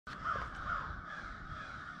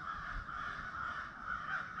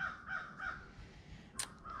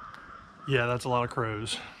Yeah, that's a lot of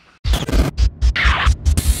crows.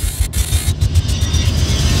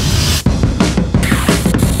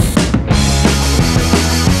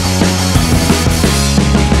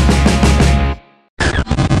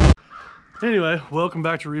 Anyway, welcome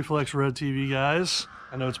back to Reflexred TV, guys.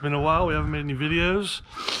 I know it's been a while. We haven't made any videos.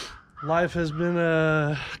 Life has been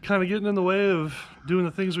kind of getting in the way of doing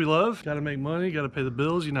the things we love. Got to make money, got to pay the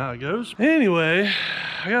bills, you know how it goes. Anyway,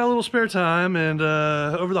 I got a little spare time, and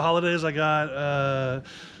over the holidays I got a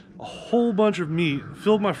whole bunch of meat.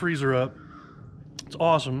 Filled my freezer up. It's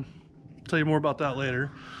awesome. I'll tell you more about that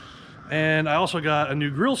later. And I also got a new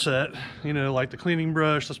grill set, you know, like the cleaning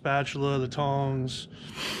brush, the spatula, the tongs,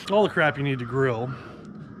 all the crap you need to grill.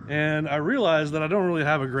 And I realized that I don't really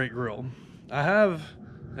have a great grill. I have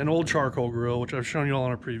an old charcoal grill, which I've shown you all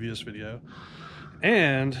in a previous video.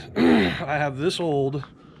 And I have this old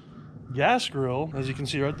gas grill, as you can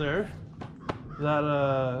see right there,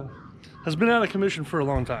 that has been out of commission for a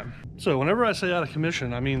long time. So whenever I say out of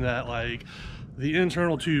commission, I mean that like the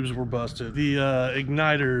internal tubes were busted, the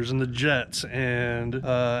igniters and the jets and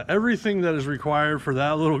everything that is required for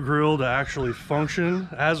that little grill to actually function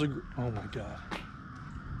as a, oh my God.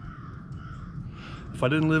 If I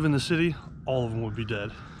didn't live in the city, all of them would be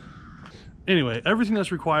dead. Anyway, everything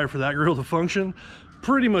that's required for that grill to function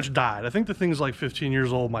pretty much died. I think the thing's like 15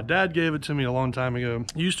 years old. My dad gave it to me a long time ago.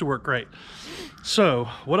 It used to work great. So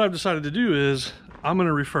what I've decided to do is I'm gonna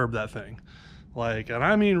refurb that thing. Like, and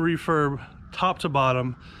I mean refurb top to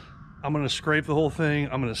bottom. I'm gonna scrape the whole thing,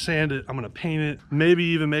 I'm gonna sand it, I'm gonna paint it, maybe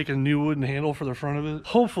even make a new wooden handle for the front of it.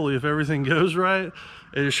 Hopefully, if everything goes right,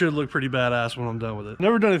 it should look pretty badass when I'm done with it.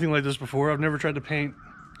 Never done anything like this before. I've never tried to paint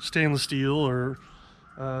stainless steel or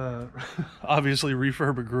obviously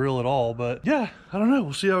refurb a grill at all, but yeah, I don't know,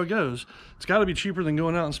 we'll see how it goes. It's got to be cheaper than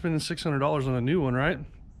going out and spending $600 on a new one, right?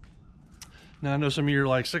 Now I know some of you are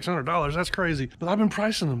like, $600, that's crazy, but I've been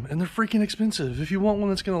pricing them and they're freaking expensive. If you want one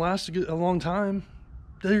that's going to last a long time,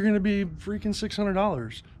 they're going to be freaking $600,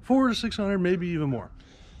 $400 to $600, maybe even more.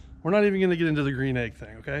 We're not even going to get into the green egg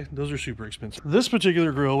thing, okay? Those are super expensive. This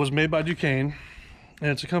particular grill was made by Ducane, and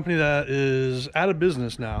it's a company that is out of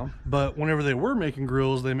business now, but whenever they were making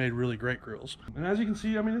grills, they made really great grills. And as you can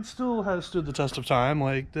see, I mean, it still has stood the test of time.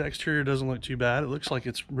 Like, the exterior doesn't look too bad. It looks like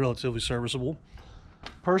it's relatively serviceable.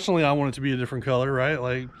 Personally, I want it to be a different color, right?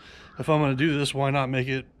 Like, if I'm going to do this, why not make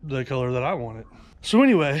it the color that I want it? So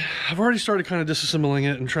anyway, I've already started kind of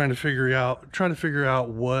disassembling it and trying to figure out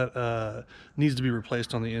what needs to be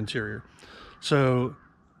replaced on the interior. So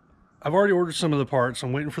I've already ordered some of the parts.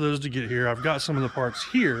 I'm waiting for those to get here. I've got some of the parts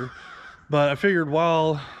here, but I figured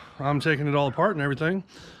while I'm taking it all apart and everything,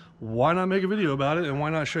 why not make a video about it, and why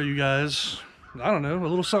not show you guys, I don't know, a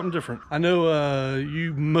little something different. I know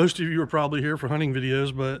most of you are probably here for hunting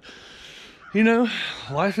videos, but you know,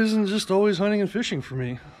 life isn't just always hunting and fishing for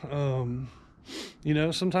me. You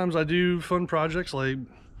know, sometimes I do fun projects like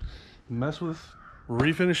mess with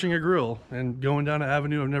refinishing a grill and going down an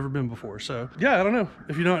avenue I've never been before. So yeah, I don't know,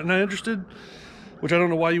 if you're not interested, which I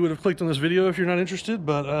don't know why you would have clicked on this video if you're not interested,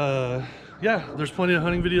 but yeah, there's plenty of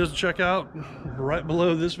hunting videos to check out right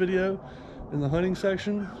below this video in the hunting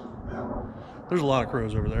section. There's a lot of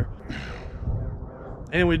crows over there.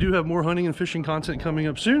 And we do have more hunting and fishing content coming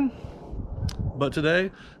up soon, but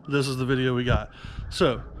today this is the video we got.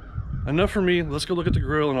 So enough for me, let's go look at the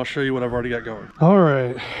grill and I'll show you what I've already got going. All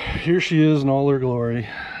right, here she is in all her glory.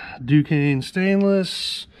 Ducane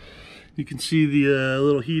stainless. You can see the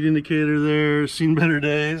little heat indicator there, seen better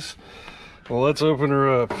days. Well, let's open her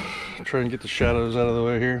up. Try and get the shadows out of the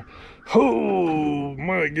way here. Oh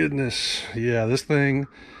my goodness. Yeah, this thing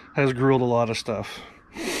has grilled a lot of stuff.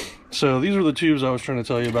 So these are the tubes I was trying to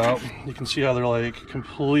tell you about. You can see how they're like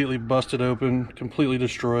completely busted open, completely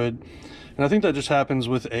destroyed. And I think that just happens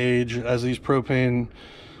with age. As these propane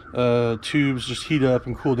tubes just heat up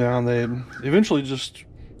and cool down, they eventually just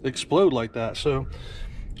explode like that. So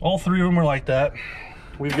all three of them are like that.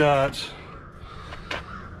 We've got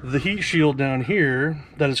the heat shield down here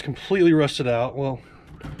that is completely rusted out. Well,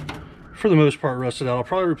 for the most part rusted out. I'll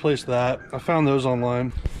probably replace that. I found those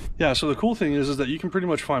online. Yeah, so the cool thing is that you can pretty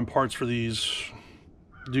much find parts for these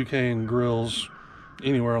Ducane grills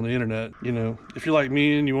anywhere on the internet. You know, if you're like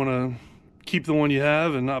me and you want to keep the one you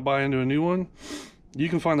have and not buy into a new one, you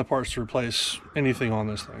can find the parts to replace anything on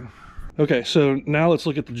this thing. Okay, so now let's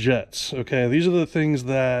look at the jets. Okay, these are the things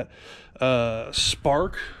that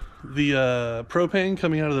spark the propane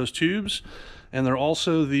coming out of those tubes, and they're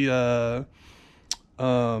also the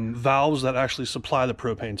valves that actually supply the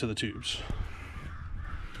propane to the tubes.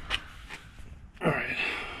 All right,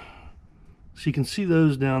 so you can see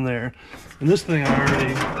those down there, and this thing I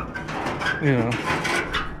already, you know,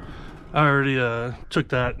 I already took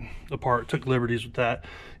that apart, took liberties with that.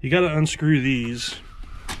 You got to unscrew these,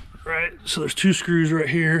 right? So there's 2 screws right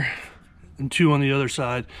here and 2 on the other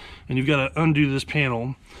side, and you've got to undo this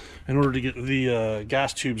panel in order to get the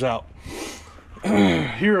gas tubes out.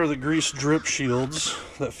 Here are the grease drip shields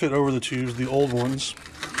that fit over the tubes, the old ones.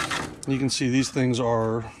 You can see these things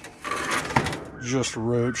are just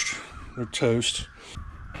roached, they're toast.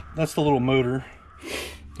 That's the little motor.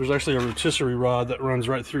 There's actually a rotisserie rod that runs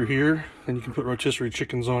right through here, and you can put rotisserie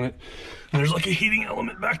chickens on it. And there's like a heating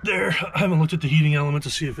element back there. I haven't looked at the heating element to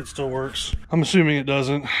see if it still works. I'm assuming it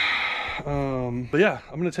doesn't. But yeah,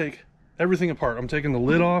 I'm gonna take everything apart. I'm taking the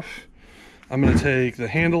lid off. I'm gonna take the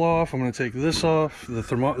handle off. I'm gonna take this off, the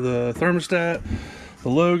thermostat, the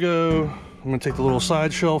logo. I'm gonna take the little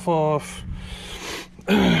side shelf off.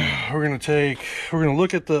 We're gonna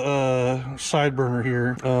look at the side burner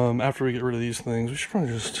here after we get rid of these things. We should probably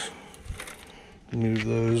just move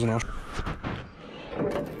those. And so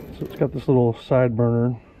it's got this little side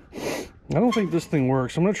burner. I don't think this thing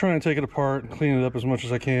works. I'm gonna try and take it apart and clean it up as much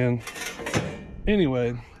as I can.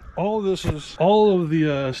 Anyway, all of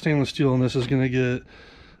the stainless steel in this is gonna get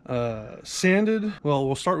sanded. Well,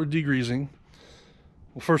 we'll start with degreasing.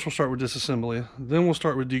 Well, first we'll start with disassembly, then we'll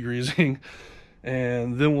start with degreasing,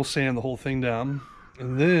 and then we'll sand the whole thing down.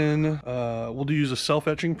 And then we'll use a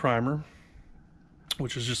self-etching primer,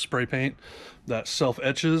 which is just spray paint that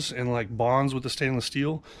self-etches and like bonds with the stainless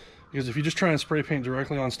steel. Because if you just try and spray paint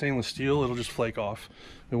directly on stainless steel, it'll just flake off.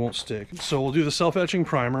 It won't stick. So we'll do the self-etching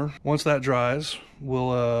primer. Once that dries,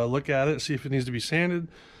 we'll look at it, see if it needs to be sanded.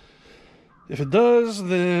 If it does,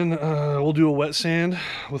 then we'll do a wet sand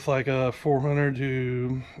with like a 400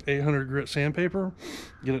 to 800 grit sandpaper.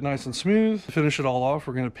 Get it nice and smooth. To finish it all off,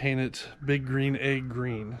 we're gonna paint it big green egg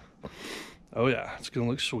green. Oh yeah, it's gonna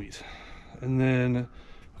look sweet. And then,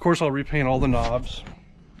 of course, I'll repaint all the knobs.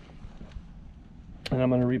 And I'm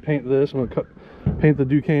gonna repaint this. I'm gonna paint the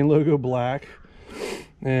Ducane logo black.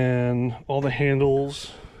 And all the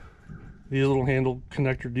handles, these little handle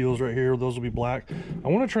connector deals right here, those will be black. I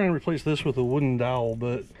want to try and replace this with a wooden dowel,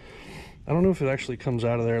 but I don't know if it actually comes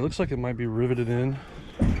out of there. It looks like it might be riveted in.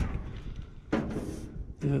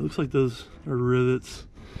 Yeah, it looks like those are rivets.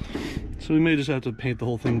 So we may just have to paint the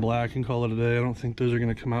whole thing black and call it a day. I don't think those are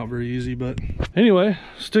going to come out very easy, but anyway,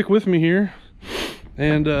 stick with me here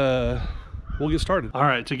and we'll get started. All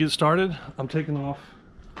right, to get started, I'm taking off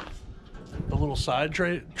the little side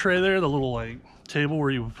tray there, the little like table where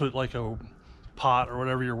you would put like a pot or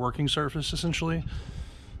whatever your working surface essentially.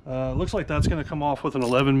 Looks like that's going to come off with an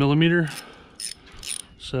 11 millimeter.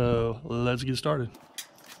 So let's get started.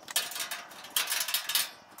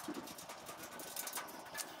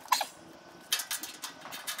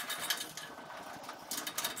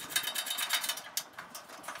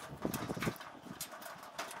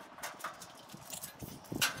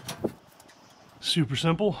 Super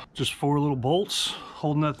simple, just 4 little bolts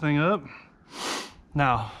holding that thing up.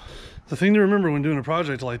 Now, the thing to remember when doing a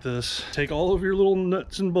project like this, take all of your little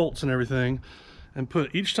nuts and bolts and everything and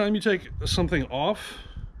put, each time you take something off,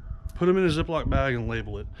 put them in a Ziploc bag and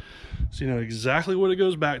label it. So you know exactly what it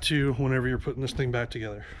goes back to whenever you're putting this thing back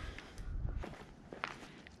together.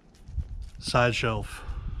 Side shelf.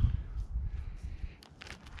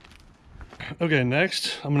 Okay,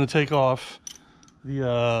 next I'm gonna take off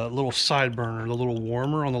the little side burner, the little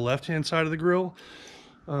warmer on the left hand side of the grill.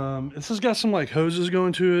 This has got some like hoses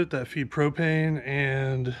going to it that feed propane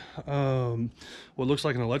and what looks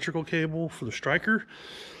like an electrical cable for the striker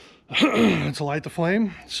to light the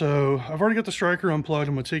flame. So I've already got the striker unplugged.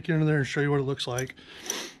 I'm gonna take you into there and show you what it looks like.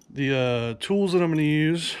 The tools that I'm gonna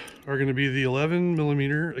use are gonna be the 11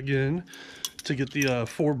 millimeter again to get the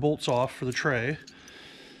 4 bolts off for the tray.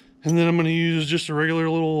 And then I'm going to use just a regular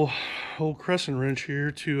little old crescent wrench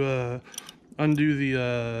here to undo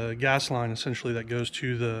the gas line essentially that goes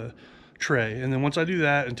to the tray. And then once I do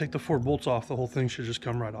that and take the 4 bolts off, the whole thing should just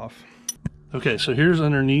come right off. Okay, so here's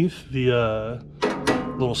underneath the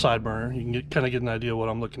little side burner. You can kind of get an idea of what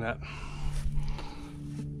I'm looking at.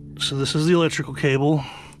 So this is the electrical cable,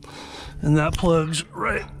 and that plugs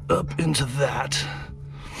right up into that.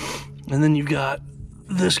 And then you've got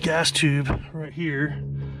this gas tube right here,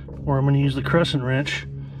 where I'm going to use the crescent wrench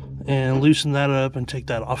and loosen that up and take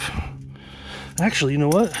that off. Actually, you know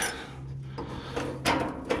what?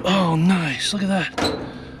 Oh, nice. Look at that.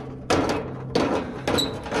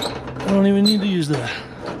 I don't even need to use that.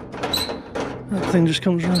 That thing just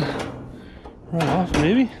comes right off,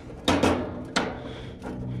 maybe?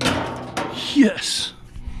 Yes.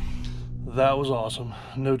 That was awesome.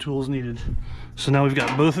 No tools needed. So now we've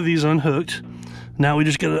got both of these unhooked. Now we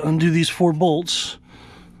just got to undo these 4 bolts.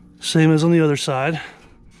 Same as on the other side.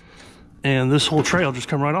 and this whole tray will just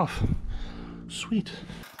come right off. Sweet.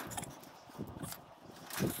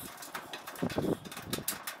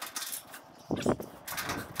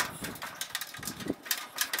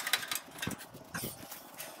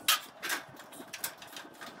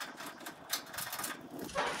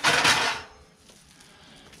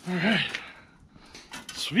 All right,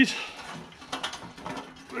 sweet.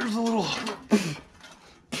 There's a little,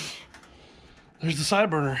 there's the side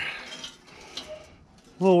burner.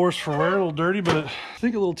 A little worse for wear, a little dirty, but I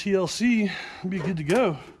think a little TLC would be good to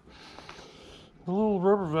go. The little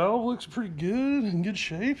rubber valve looks pretty good, in good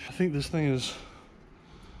shape. I think this thing is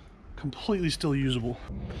completely still usable.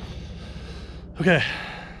 Okay,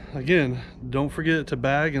 again, don't forget to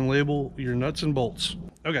bag and label your nuts and bolts.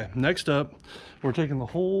 Okay, next up, we're taking the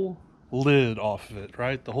whole lid off of it,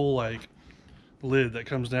 right? The whole like lid that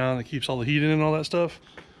comes down that keeps all the heat in and all that stuff.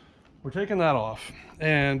 We're taking that off,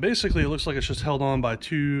 and basically it looks like it's just held on by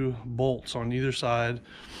 2 bolts on either side,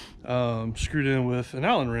 screwed in with an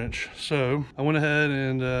Allen wrench. So I went ahead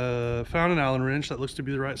and found an Allen wrench that looks to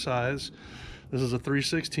be the right size. This is a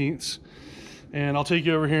 3/16, and I'll take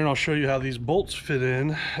you over here and I'll show you how these bolts fit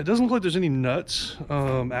in. It doesn't look like there's any nuts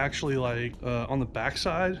actually like on the back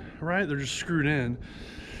side, right? They're just screwed in,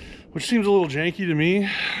 which seems a little janky to me.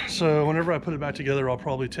 So whenever I put it back together, I'll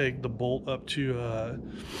probably take the bolt up to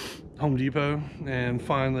Home Depot and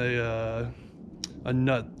find a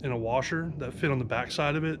nut in a washer that fit on the back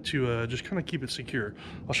side of it to just kind of keep it secure.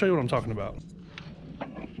 I'll show you what I'm talking about.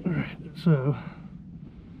 All right, so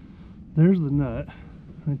there's the nut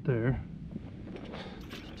right there.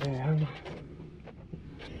 And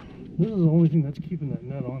this is the only thing that's keeping that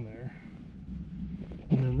nut on there.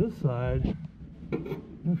 And then this side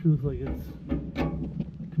actually looks like it's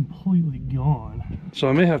completely gone. So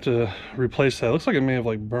I may have to replace that. It looks like it may have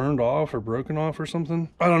like burned off or broken off or something.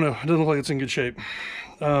 I don't know. It doesn't look like it's in good shape.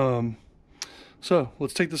 So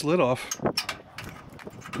let's take this lid off.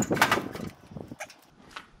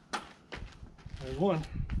 There's one.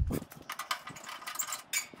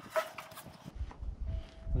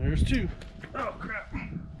 There's 2. Oh crap.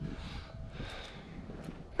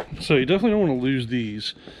 So you definitely don't want to lose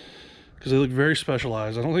these because they look very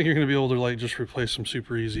specialized. I don't think you're going to be able to like just replace them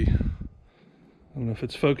super easy. I don't know if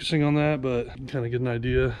it's focusing on that, but you can kind of get an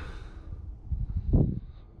idea of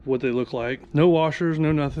what they look like. No washers,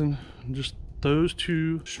 no nothing, just those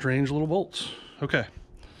 2 strange little bolts. Okay,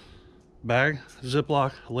 bag,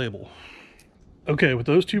 Ziploc, label. Okay, with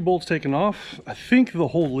those 2 bolts taken off, I think the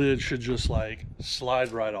whole lid should just like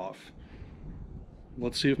slide right off.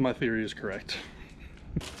 Let's see if my theory is correct.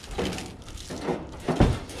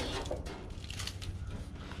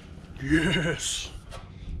 Yes.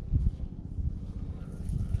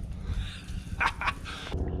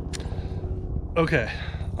 Okay,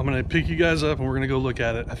 I'm gonna pick you guys up and we're gonna go look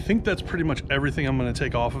at it. I think that's pretty much everything I'm gonna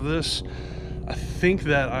take off of this. I think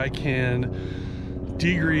that I can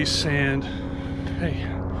degrease, sand.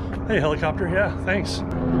 Hey helicopter, yeah, thanks.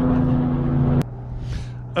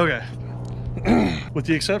 Okay, with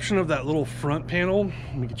the exception of that little front panel,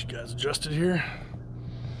 let me get you guys adjusted here.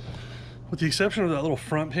 With the exception of that little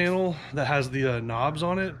front panel that has the knobs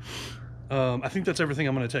on it, I think that's everything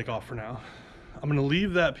I'm gonna take off for now. I'm gonna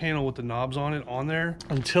leave that panel with the knobs on it on there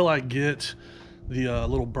until I get the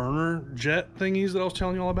little burner jet thingies that I was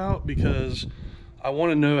telling you all about, because I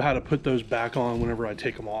wanna know how to put those back on whenever I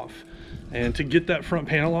take them off. And to get that front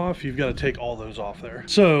panel off, you've gotta take all those off there.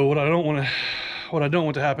 So what I don't want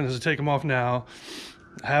to happen is to take them off now,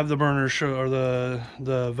 have the burners show, or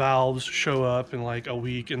the valves show up in like a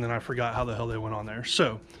week, and then I forgot how the hell they went on there.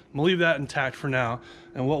 So I'm gonna leave that intact for now.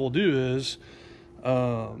 And what we'll do is,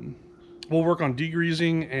 we'll work on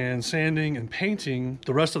degreasing and sanding and painting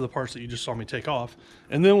the rest of the parts that you just saw me take off.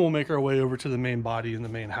 And then we'll make our way over to the main body and the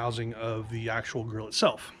main housing of the actual grill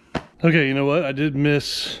itself. Okay, you know what? I did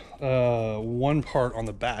miss one part on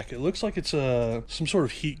the back. It looks like it's some sort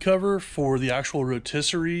of heat cover for the actual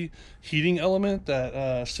rotisserie heating element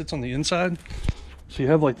that sits on the inside. So you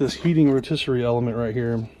have like this heating rotisserie element right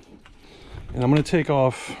here. And I'm gonna take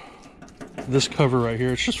off this cover right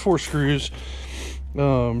here. It's just 4 screws.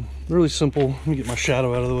 Really simple. Let me get my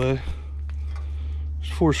shadow out of the way.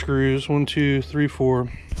 Just 4 screws, 1, 2, 3,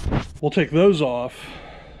 4. We'll take those off,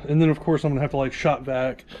 and then of course I'm gonna have to like shop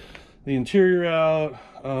vac the interior out,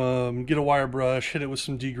 get a wire brush, hit it with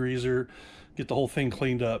some degreaser, get the whole thing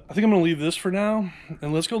cleaned up. I think I'm gonna leave this for now,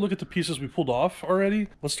 and let's go look at the pieces we pulled off already.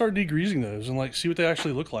 Let's start degreasing those and like see what they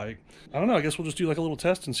actually look like. I don't know, I guess we'll just do like a little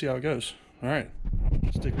test and see how it goes. All right,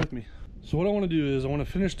 stick with me. So what I want to do is I want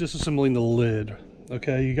to finish disassembling the lid.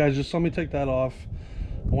 Okay, you guys just saw me take that off.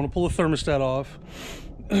 I want to pull the thermostat off,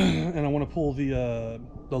 and I want to pull the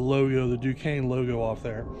logo, the Ducane logo off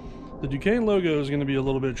there. The Ducane logo is going to be a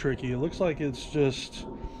little bit tricky. It looks like it's just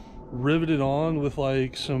riveted on with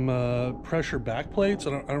like some pressure back plates.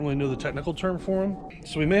 I don't really know the technical term for them.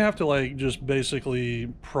 So we may have to like just basically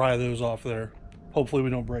pry those off there. Hopefully we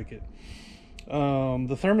don't break it.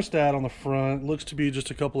 The thermostat on the front looks to be just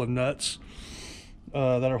a couple of nuts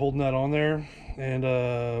that are holding that on there. And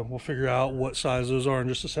we'll figure out what size those are in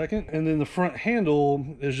just a second. And then the front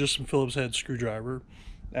handle is just some Phillips head screwdriver.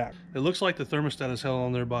 It looks like the thermostat is held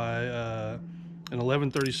on there by an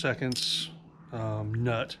 11/32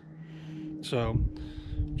 nut. So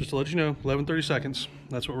just to let you know, 11/32,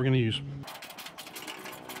 that's what we're going to use.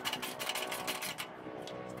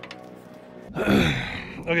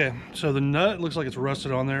 Okay, so the nut looks like it's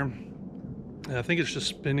rusted on there. And I think it's just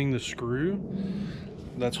spinning the screw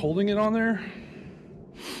that's holding it on there,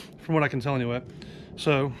 from what I can tell anyway.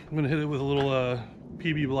 So I'm going to hit it with a little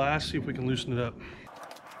PB blast, see if we can loosen it up.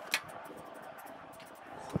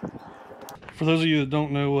 For those of you that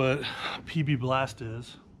don't know what PB blast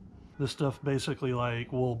is, this stuff basically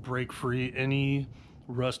like will break free any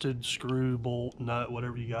rusted screw, bolt, nut,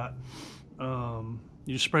 whatever you got.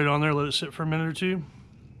 You just spray it on there, let it sit for a minute or two,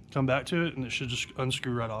 come back to it, and it should just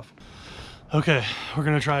unscrew right off. Okay, we're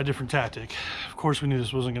gonna try a different tactic. Of course we knew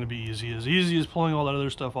this wasn't gonna be easy. As easy as pulling all that other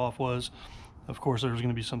stuff off was, of course there was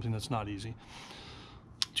gonna be something that's not easy.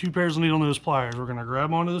 2 pairs of needle nose pliers. We're gonna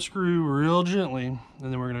grab onto the screw real gently, and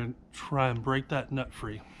then we're gonna try and break that nut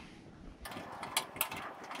free.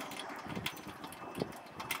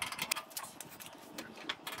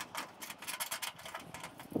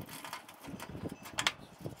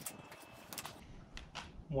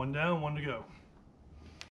 One down, one to go.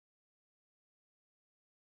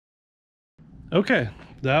 Okay,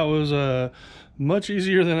 that was much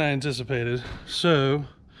easier than I anticipated. So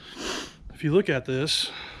if you look at this,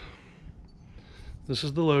 this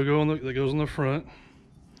is the logo that goes on the front,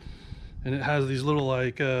 and it has these little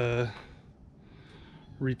like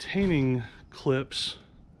retaining clips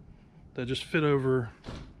that just fit over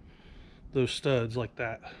those studs like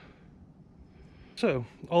that. So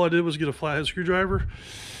all I did was get a flathead screwdriver,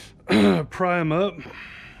 pry them up,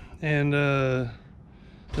 and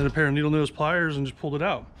then a pair of needle nose pliers, and just pulled it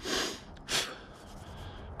out.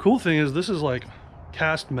 Cool thing is this is like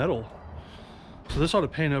cast metal, so this ought to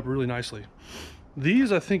paint up really nicely.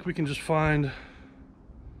 These I think we can just find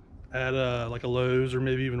at like a Lowe's, or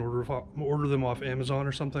maybe even order them off Amazon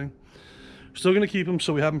or something. Still gonna keep them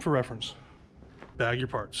so we have them for reference. Bag your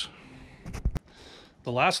parts.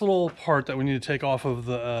 The last little part that we need to take off of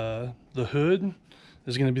the hood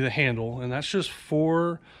is going to be the handle, and that's just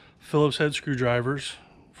 4 Phillips head screwdrivers.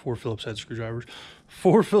 4 Phillips head screwdrivers.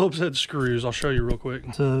 4 Phillips head screws. I'll show you real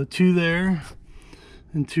quick. So 2 there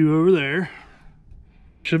and 2 over there.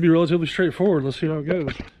 Should be relatively straightforward. Let's see how it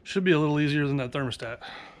goes. Should be a little easier than that thermostat.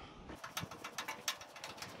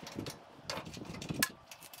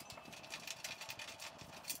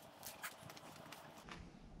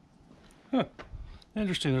 Huh.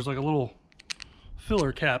 Interesting, there's like a little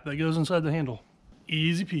filler cap that goes inside the handle.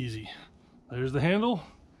 Easy peasy. There's the handle.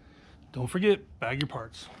 Don't forget, bag your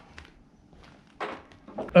parts.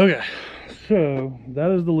 Okay, so that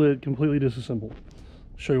is the lid completely disassembled.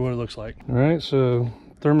 Show you what it looks like. All right, so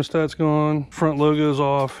thermostat's gone, front logo's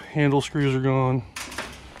off, handle screws are gone.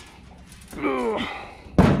 Ugh.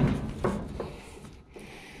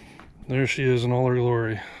 There she is in all her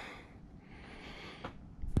glory.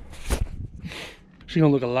 She's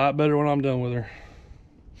gonna look a lot better when I'm done with her.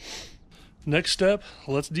 Next step,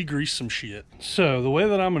 let's degrease some shit. So the way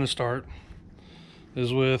that I'm gonna start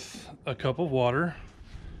is with a cup of water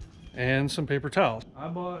and some paper towels. I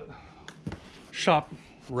bought shop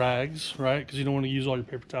rags, right? Because you don't want to use all your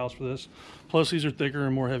paper towels for this. Plus these are thicker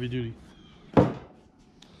and more heavy duty. I'm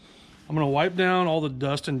gonna wipe down all the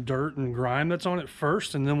dust and dirt and grime that's on it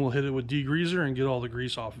first, and then we'll hit it with degreaser and get all the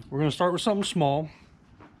grease off. We're gonna start with something small.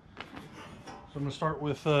 So I'm gonna start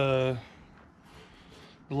with the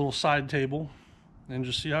little side table and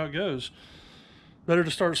just see how it goes. Better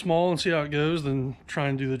to start small and see how it goes than try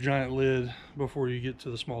and do the giant lid before you get to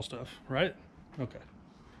the small stuff, right? Okay.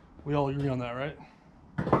 We all agree on that, right?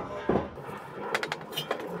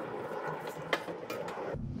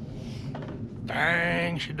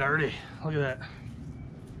 Dang, she's dirty. Look at that.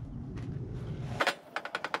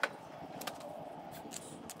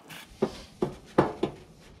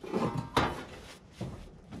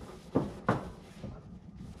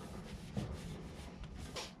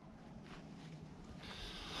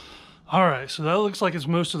 All right, so that looks like it's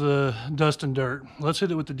most of the dust and dirt. Let's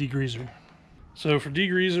hit it with the degreaser. So for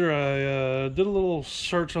degreaser, I did a little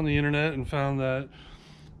search on the internet and found that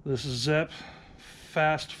this Zep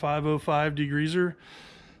Fast 505 degreaser.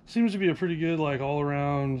 Seems to be a pretty good, like,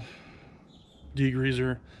 all-around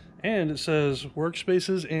degreaser. And it says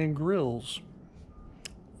workspaces and grills.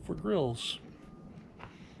 For grills.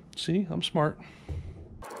 See, I'm smart.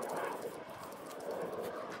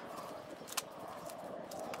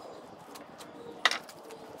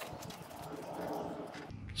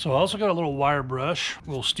 So I also got a little wire brush, a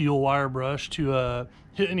little steel wire brush to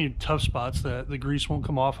hit any tough spots that the grease won't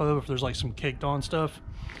come off of if there's like some caked on stuff.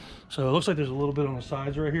 So it looks like there's a little bit on the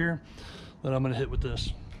sides right here that I'm gonna hit with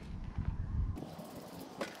this.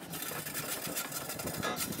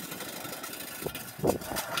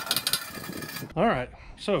 All right,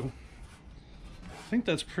 so I think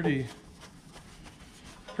that's pretty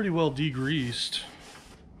well degreased.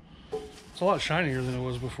 It's a lot shinier than it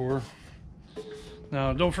was before.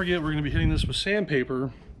 Now, don't forget, we're going to be hitting this with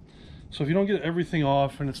sandpaper. So if you don't get everything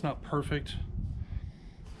off and it's not perfect,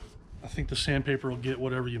 I think the sandpaper will get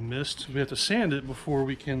whatever you missed. We have to sand it before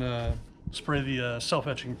we can spray the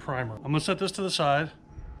self-etching primer. I'm going to set this to the side,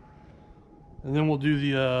 and then we'll do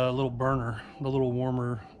the little burner, the little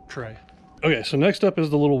warmer tray. Okay, so next up is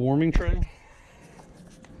the little warming tray.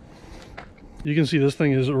 You can see this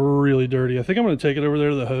thing is really dirty. I think I'm going to take it over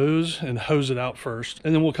there to the hose and hose it out first.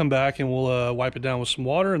 And then we'll come back and we'll wipe it down with some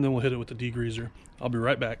water, and then we'll hit it with the degreaser. I'll be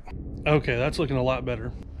right back. Okay, that's looking a lot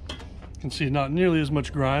better. You can see not nearly as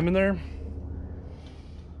much grime in there.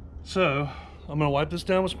 So I'm going to wipe this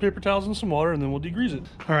down with some paper towels and some water, and then we'll degrease it.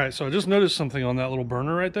 All right, so I just noticed something on that little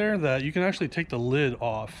burner right there, that you can actually take the lid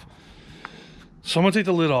off. So I'm gonna take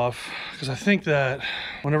the lid off because I think that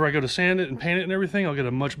whenever I go to sand it and paint it and everything, I'll get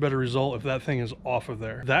a much better result if that thing is off of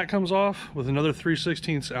there. That comes off with another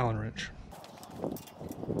 3/16 Allen wrench.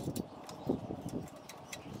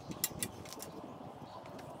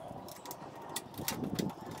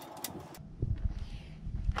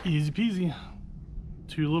 Easy peasy.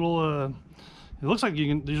 Two little, it looks like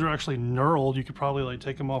these are actually knurled. You could probably like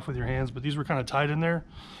take them off with your hands, but these were kind of tight in there,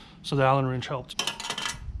 so the Allen wrench helped.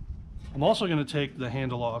 I'm also going to take the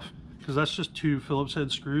handle off because that's just 2 Phillips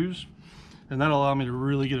head screws, and that'll allow me to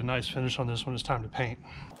really get a nice finish on this when it's time to paint.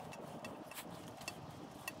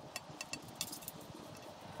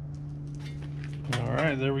 All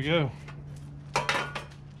right, there we go.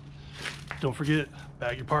 Don't forget,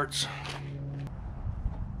 bag your parts.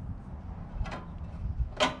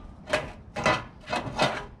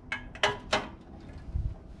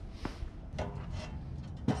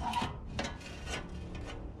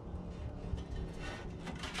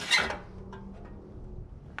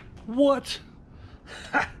 What?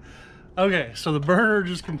 Okay, so the burner I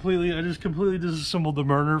just completely disassembled the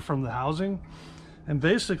burner from the housing, and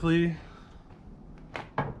basically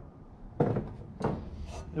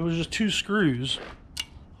it was just 2 screws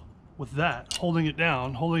with that holding it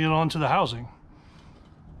down, holding it onto the housing.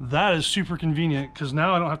 That is super convenient because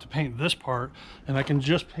now I don't have to paint this part and I can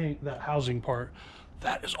just paint that housing part.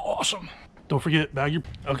 That is awesome. Don't forget, bag your...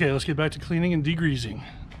 Okay, let's get back to cleaning and degreasing.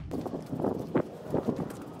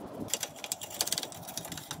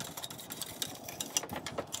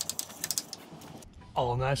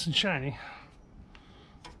 All nice and shiny.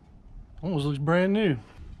 Almost looks brand new.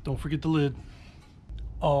 Don't forget the lid.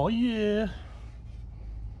 Oh yeah.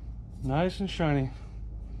 Nice and shiny.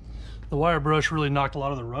 The wire brush really knocked a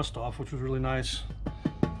lot of the rust off, which was really nice.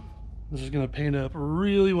 This is gonna paint up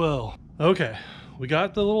really well. Okay, we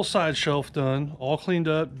got the little side shelf done, all cleaned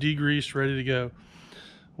up, degreased, ready to go.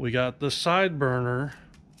 We got the side burner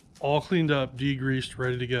all cleaned up, degreased,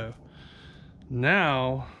 ready to go.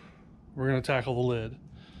 Now we're gonna tackle the lid,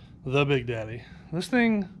 the Big Daddy. This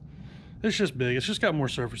thing, it's just big. It's just got more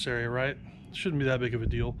surface area, right? It shouldn't be that big of a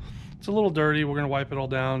deal. It's a little dirty. We're gonna wipe it all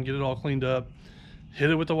down, get it all cleaned up, hit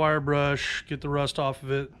it with the wire brush, get the rust off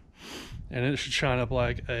of it, and it should shine up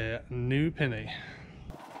like a new penny.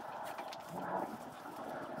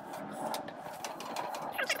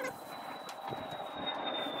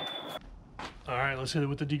 All right, let's hit it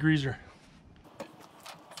with the degreaser.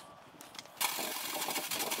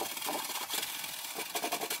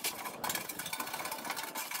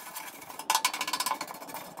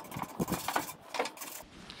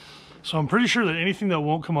 So I'm pretty sure that anything that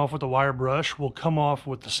won't come off with the wire brush will come off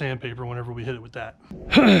with the sandpaper whenever we hit it with that.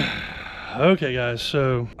 Okay guys,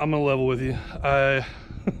 so I'm gonna level with you. I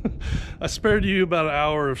spared you about an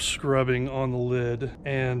hour of scrubbing on the lid,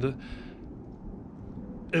 and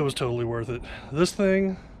it was totally worth it. This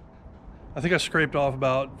thing, I think I scraped off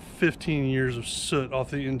about 15 years of soot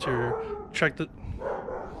off the interior. Check the...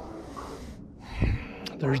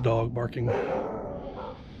 There's dog barking.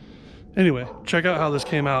 Anyway, check out how this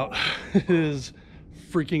came out. It is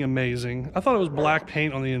freaking amazing. I thought it was black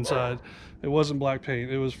paint on the inside. It wasn't black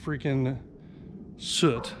paint, it was freaking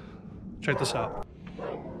soot. Check this out.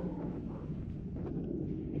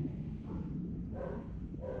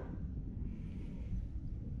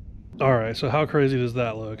 All right, so how crazy does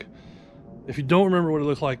that look? If you don't remember what it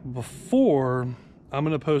looked like before, I'm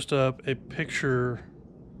gonna post up a picture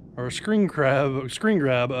or a screen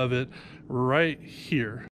grab of it right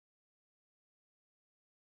here.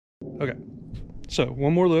 Okay, so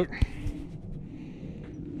one more look.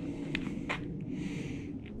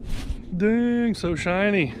 Dang, so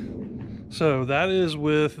shiny. So that is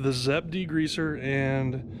with the Zep degreaser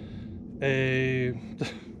and a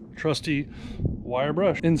trusty wire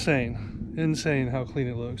brush. Insane how clean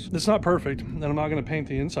it looks. It's not perfect, and I'm not gonna paint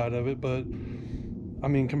the inside of it, but I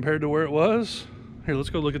mean, compared to where it was, here, let's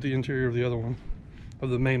go look at the interior of the other one, of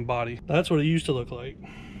the main body. That's what it used to look like.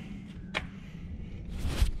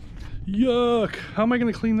 Yuck, how am I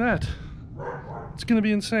gonna clean that? It's gonna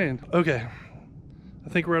be insane. Okay, I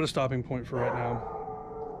think we're at a stopping point for right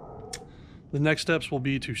now. The next steps will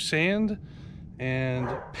be to sand and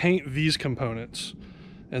paint these components,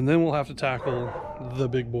 and then we'll have to tackle the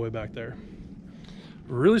big boy back there.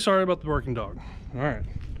 Really sorry about the barking dog. All right.